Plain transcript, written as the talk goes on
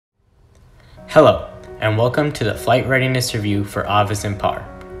Hello, and welcome to the Flight Readiness Review for Avis Impar,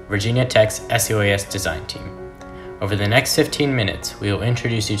 Virginia Tech's SUAS design team. Over the next 15 minutes, we will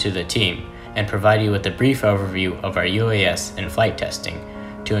introduce you to the team and provide you with a brief overview of our UAS and flight testing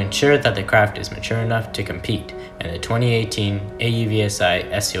to ensure that the craft is mature enough to compete in the 2018 AUVSI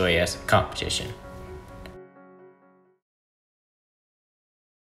SUAS competition.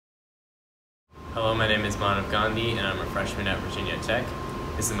 Hello, my name is Manav Gandhi, and I'm a freshman at Virginia Tech.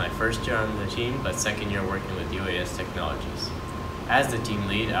 This is my first year on the team, but second year working with UAS Technologies. As the team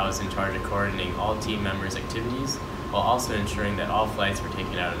lead, I was in charge of coordinating all team members' activities, while also ensuring that all flights were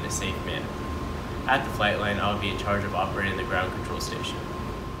taken out in a safe manner. At the flight line, I will be in charge of operating the ground control station.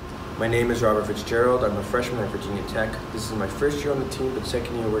 My name is Robert Fitzgerald. I'm a freshman at Virginia Tech. This is my first year on the team, but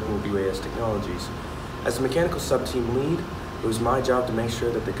second year working with UAS Technologies. As the mechanical sub-team lead, it was my job to make sure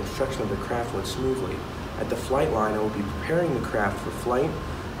that the construction of the craft went smoothly. At the flight line, I will be preparing the craft for flight,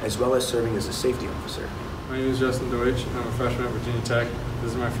 as well as serving as a safety officer. My name is Justin Deutsch, and I'm a freshman at Virginia Tech.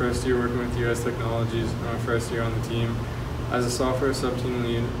 This is my first year working with UAS Technologies, and my first year on the team. As a software sub-team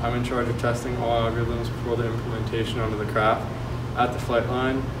lead, I'm in charge of testing all algorithms before the implementation onto the craft. At the flight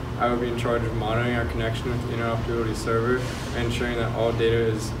line, I will be in charge of monitoring our connection with the interoperability server and ensuring that all data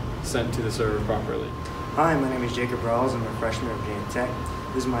is sent to the server properly. Hi, my name is Jacob Rawls. I'm a freshman at Virginia Tech.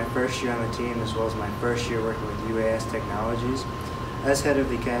 This is my first year on the team, as well as my first year working with UAS Technologies. As head of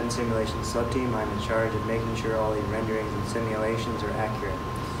the CAD and simulation sub-team, I'm in charge of making sure all the renderings and simulations are accurate.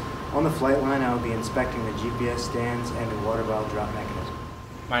 On the flight line, I will be inspecting the GPS stands and the water bottle drop mechanism.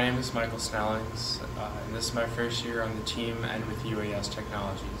 My name is Michael Snellings, and this is my first year on the team and with UAS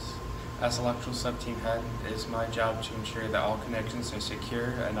Technologies. As electrical sub-team head, it is my job to ensure that all connections are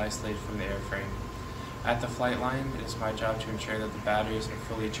secure and isolated from the airframe. At the flight line, it is my job to ensure that the batteries are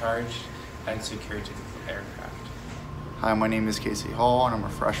fully charged and secured to the aircraft. Hi, my name is Casey Hall, and I'm a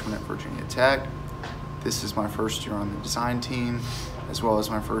freshman at Virginia Tech. This is my first year on the design team, as well as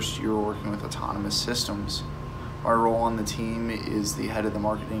my first year working with autonomous systems. My role on the team is the head of the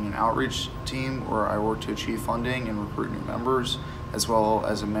marketing and outreach team, where I work to achieve funding and recruit new members, as well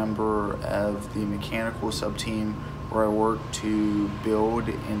as a member of the mechanical sub-team, where I work to build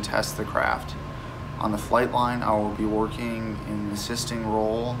and test the craft. On the flight line, I will be working in an assisting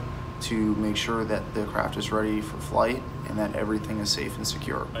role to make sure that the craft is ready for flight and that everything is safe and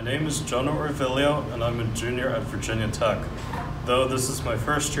secure. My name is Jonah Orvilio, and I'm a junior at Virginia Tech. Though this is my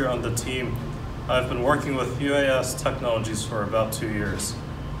first year on the team, I've been working with UAS Technologies for about 2 years.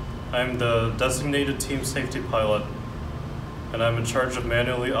 I'm the designated team safety pilot, and I'm in charge of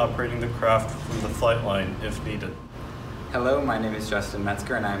manually operating the craft from the flight line if needed. Hello, my name is Justin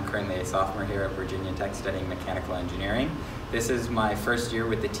Metzger, and I'm currently a sophomore here at Virginia Tech studying mechanical engineering. This is my first year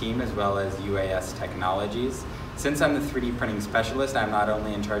with the team as well as UAS Technologies. Since I'm the 3D printing specialist, I'm not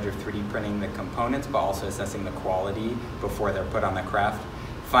only in charge of 3D printing the components, but also assessing the quality before they're put on the craft.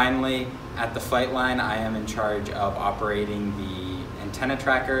 Finally, at the flight line, I am in charge of operating the antenna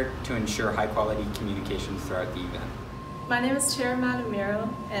tracker to ensure high quality communications throughout the event. My name is Tara Matamiro,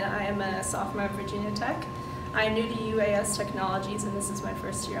 and I am a sophomore at Virginia Tech. I am new to UAS Technologies, and this is my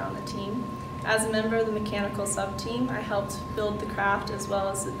first year on the team. As a member of the mechanical sub-team, I helped build the craft as well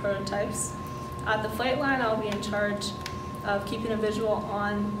as the prototypes. At the flight line, I'll be in charge of keeping a visual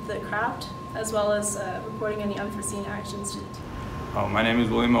on the craft, as well as reporting any unforeseen actions to the team. My name is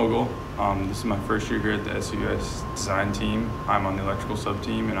William Ogle. This is my first year here at the SUAS design team. I'm on the electrical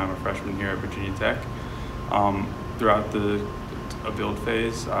sub-team, and I'm a freshman here at Virginia Tech. Throughout the build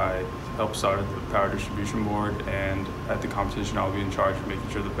phase, I help start at the power distribution board, and at the competition I'll be in charge of making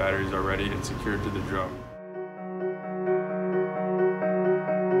sure the batteries are ready and secured to the drum.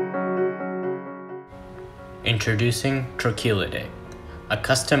 Introducing Trochilidae, a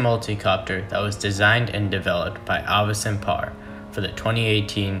custom multicopter that was designed and developed by Avis Impar for the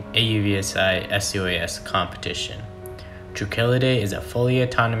 2018 AUVSI SUAS competition. Trochilidae is a fully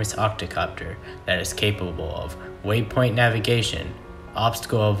autonomous octocopter that is capable of waypoint navigation,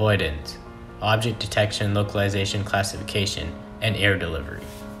 obstacle avoidance, object detection, localization, classification, and air delivery.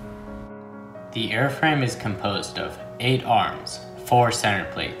 The airframe is composed of 8 arms, 4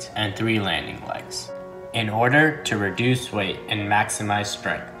 center plates, and 3 landing legs. In order to reduce weight and maximize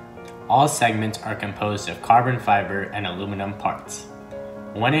strength, all segments are composed of carbon fiber and aluminum parts.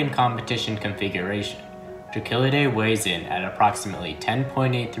 When in competition configuration, Trochilidae weighs in at approximately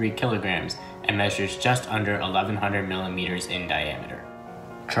 10.83 kilograms and measures just under 1100 millimeters in diameter.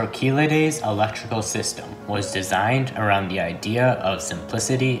 Trochilidae's electrical system was designed around the idea of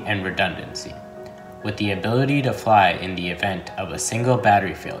simplicity and redundancy, with the ability to fly in the event of a single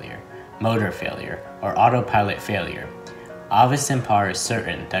battery failure, motor failure, or autopilot failure. Avis Impar is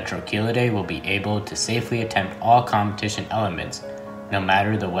certain that Trochilidae will be able to safely attempt all competition elements, no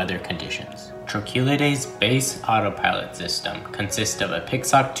matter the weather conditions. Trochilidae's base autopilot system consists of a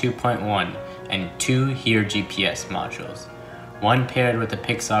Pixoc 2.1 and 2 HERE GPS modules. One paired with the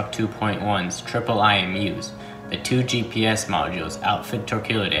Pixoc 2.1's triple IMUs, the 2 GPS modules outfit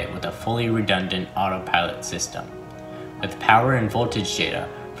Trochilidae with a fully redundant autopilot system. With power and voltage data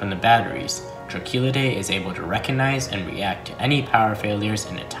from the batteries, Trochilidae is able to recognize and react to any power failures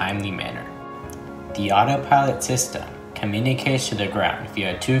in a timely manner. The autopilot system communicates to the ground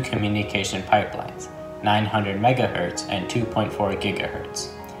via 2 communication pipelines, 900 MHz and 2.4 GHz.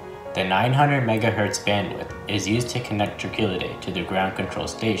 The 900 MHz bandwidth is used to connect Trochilidae to the ground control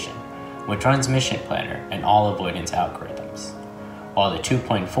station with transmission planner and all avoidance algorithms, while the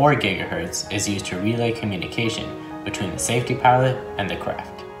 2.4 GHz is used to relay communication between the safety pilot and the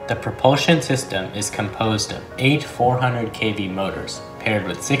craft. The propulsion system is composed of 8 400 kV motors paired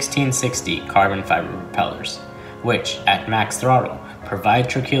with 1660 carbon fiber propellers, which, at max throttle, provide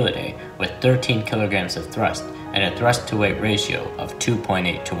Trochilidae with 13 kilograms of thrust and a thrust-to-weight ratio of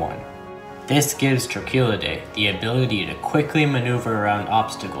 2.8 to 1. This gives Trochilidae the ability to quickly maneuver around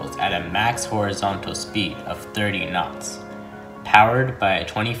obstacles at a max horizontal speed of 30 knots. Powered by a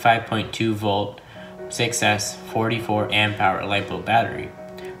 25.2 volt 6S 44 amp hour LiPo battery,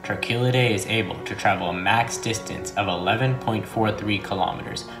 Trochilidae is able to travel a max distance of 11.43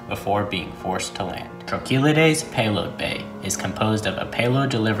 kilometers before being forced to land. Trochilidae's payload bay is composed of a payload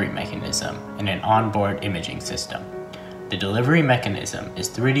delivery mechanism and an onboard imaging system. The delivery mechanism is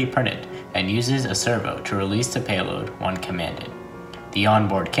 3D printed and uses a servo to release the payload when commanded. The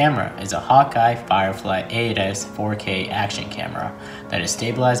onboard camera is a Hawkeye Firefly 8S 4K action camera that is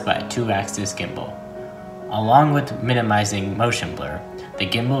stabilized by a 2-axis gimbal. Along with minimizing motion blur, the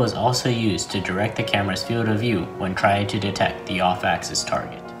gimbal is also used to direct the camera's field of view when trying to detect the off-axis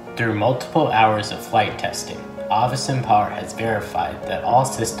target. Through multiple hours of flight testing, Avis Impar has verified that all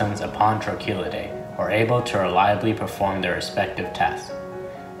systems upon Trochilidae are able to reliably perform their respective tasks.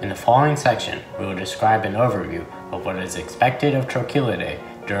 In the following section, we will describe an overview of what is expected of Trochilidae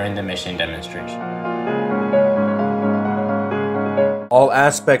during the mission demonstration. All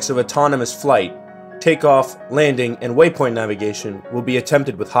aspects of autonomous flight, takeoff, landing, and waypoint navigation will be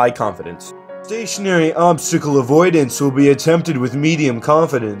attempted with high confidence. Stationary obstacle avoidance will be attempted with medium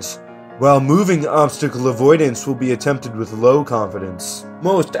confidence, while moving obstacle avoidance will be attempted with low confidence.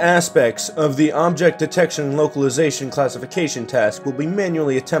 Most aspects of the object detection and localization classification task will be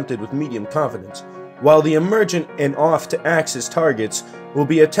manually attempted with medium confidence, while the emergent and off-to-axis targets will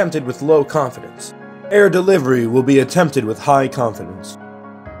be attempted with low confidence. Air delivery will be attempted with high confidence.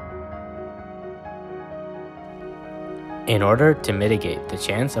 In order to mitigate the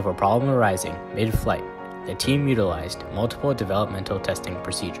chance of a problem arising mid-flight, the team utilized multiple developmental testing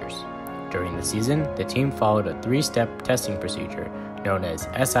procedures. During the season, the team followed a 3-step testing procedure known as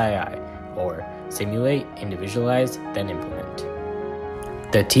SII, or Simulate, Individualize, then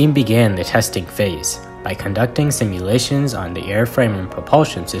Implement. The team began the testing phase by conducting simulations on the airframe and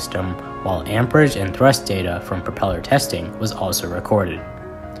propulsion system, while amperage and thrust data from propeller testing was also recorded.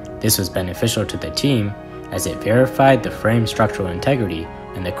 This was beneficial to the team as it verified the frame structural integrity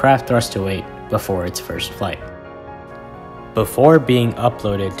and the craft thrust to weight before its first flight. Before being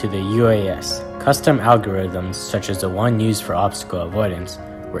uploaded to the UAS, custom algorithms such as the one used for obstacle avoidance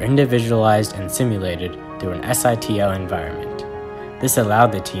were individualized and simulated through an SITL environment. This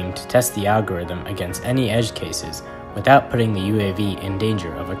allowed the team to test the algorithm against any edge cases without putting the UAV in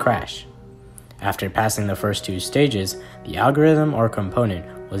danger of a crash. After passing the first 2 stages, the algorithm or component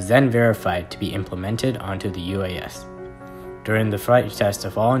was then verified to be implemented onto the UAS. During the flight test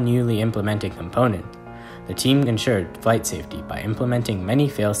of all newly implemented components, the team ensured flight safety by implementing many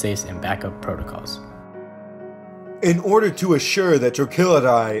failsafes and backup protocols. In order to assure that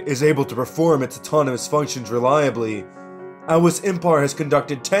Trochilidae is able to perform its autonomous functions reliably, Avis Impar has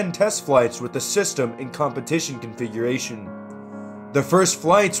conducted 10 test flights with the system in competition configuration. The first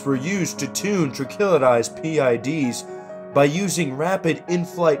flights were used to tune Trochilidae's PIDs by using rapid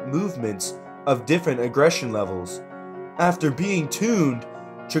in-flight movements of different aggression levels. After being tuned,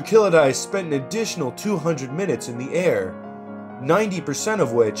 Trochilidae spent an additional 200 minutes in the air, 90%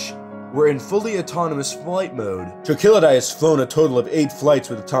 of which were in fully autonomous flight mode. Trochilidae has flown a total of 8 flights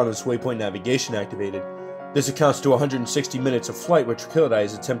with autonomous waypoint navigation activated. This accounts to 160 minutes of flight where Trochilidae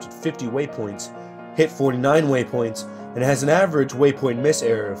has attempted 50 waypoints, hit 49 waypoints, and has an average waypoint miss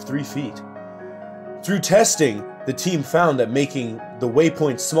error of 3 feet. Through testing, the team found that making the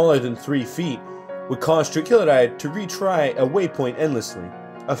waypoint smaller than 3 feet would cause Trochilidae to retry a waypoint endlessly,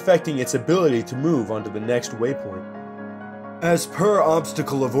 affecting its ability to move onto the next waypoint. As per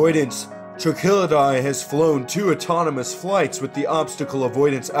obstacle avoidance, Trochilidae has flown 2 autonomous flights with the obstacle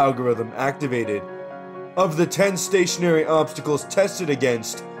avoidance algorithm activated. Of the 10 stationary obstacles tested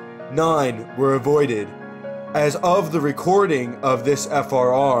against, 9 were avoided. As of the recording of this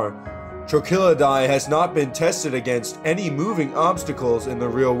FRR, Trochilidae has not been tested against any moving obstacles in the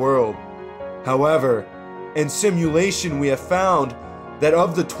real world. However, in simulation we have found that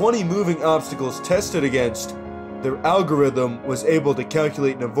of the 20 moving obstacles tested against, the algorithm was able to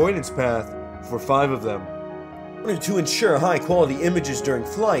calculate an avoidance path for 5 of them. In order to ensure high-quality images during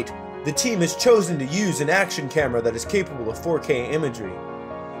flight, the team has chosen to use an action camera that is capable of 4K imagery.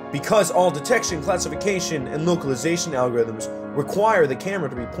 Because all detection, classification, and localization algorithms require the camera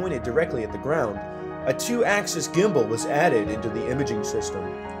to be pointed directly at the ground, a 2-axis gimbal was added into the imaging system.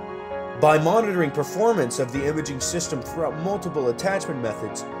 By monitoring performance of the imaging system throughout multiple attachment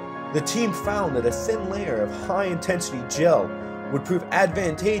methods, the team found that a thin layer of high-intensity gel would prove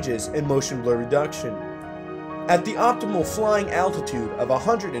advantageous in motion blur reduction. At the optimal flying altitude of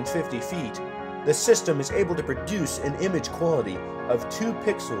 150 feet, the system is able to produce an image quality of 2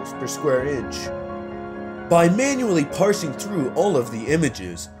 pixels per square inch. By manually parsing through all of the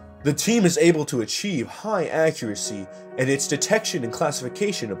images, the team is able to achieve high accuracy in its detection and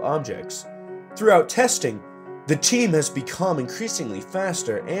classification of objects. Throughout testing, the team has become increasingly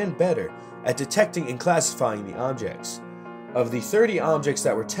faster and better at detecting and classifying the objects. Of the 30 objects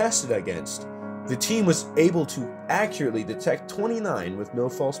that were tested against, the team was able to accurately detect 29 with no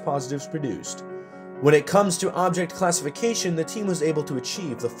false positives produced. When it comes to object classification, the team was able to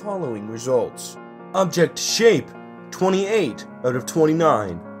achieve the following results. Object shape, 28 out of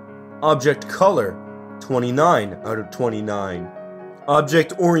 29. Object color, 29 out of 29.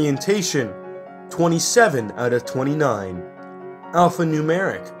 Object orientation, 27 out of 29.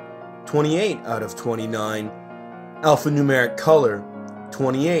 Alphanumeric, 28 out of 29. Alphanumeric color,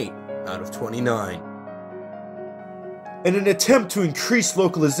 28 out of 29. In an attempt to increase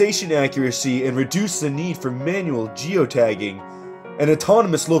localization accuracy and reduce the need for manual geotagging, an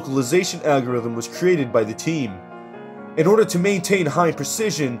autonomous localization algorithm was created by the team. In order to maintain high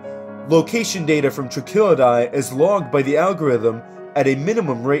precision, location data from Trochilidae is logged by the algorithm at a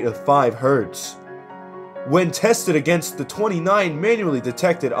minimum rate of 5 Hz. When tested against the 29 manually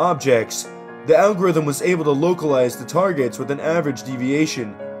detected objects, the algorithm was able to localize the targets with an average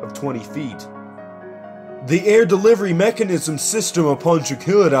deviation of 20 feet. The air delivery mechanism system upon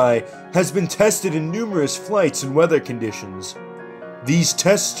Trochilidae has been tested in numerous flights and weather conditions. These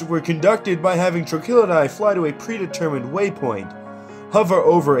tests were conducted by having Trochilidae fly to a predetermined waypoint, hover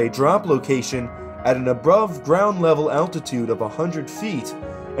over a drop location at an above ground level altitude of 100 feet,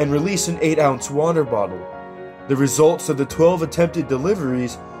 and release an 8-ounce water bottle. The results of the 12 attempted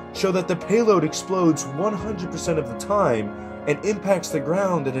deliveries show that the payload explodes 100% of the time and impacts the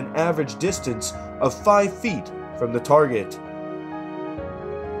ground at an average distance of 5 feet from the target.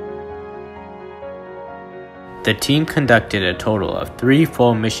 The team conducted a total of 3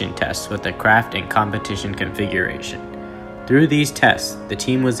 full mission tests with the craft in competition configuration. Through these tests, the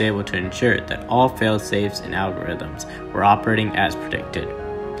team was able to ensure that all fail-safes and algorithms were operating as predicted.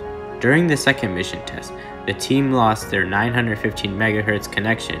 During the second mission test, the team lost their 915 MHz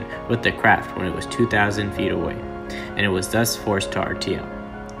connection with the craft when it was 2,000 feet away, and it was thus forced to RTO.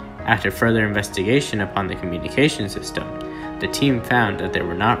 After further investigation upon the communication system, the team found that they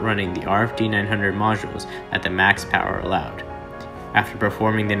were not running the RFD900 modules at the max power allowed. After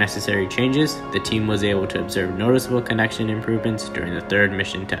performing the necessary changes, the team was able to observe noticeable connection improvements during the third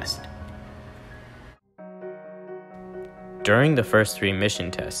mission test. During the first 3 mission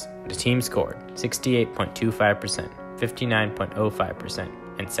tests, the team scored 68.25%, 59.05%,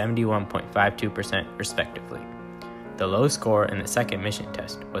 and 71.52% respectively. The low score in the second mission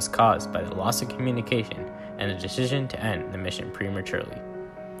test was caused by the loss of communication and the decision to end the mission prematurely.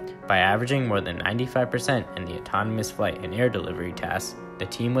 By averaging more than 95% in the autonomous flight and air delivery tasks, the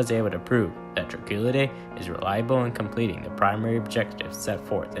team was able to prove that Trochilidae is reliable in completing the primary objectives set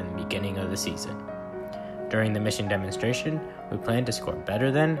forth in the beginning of the season. During the mission demonstration, we plan to score better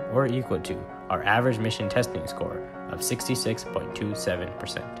than or equal to our average mission testing score of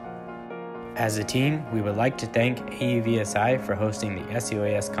 66.27%. As a team, we would like to thank AUVSI for hosting the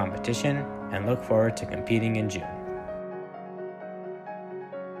SUAS competition and look forward to competing in June.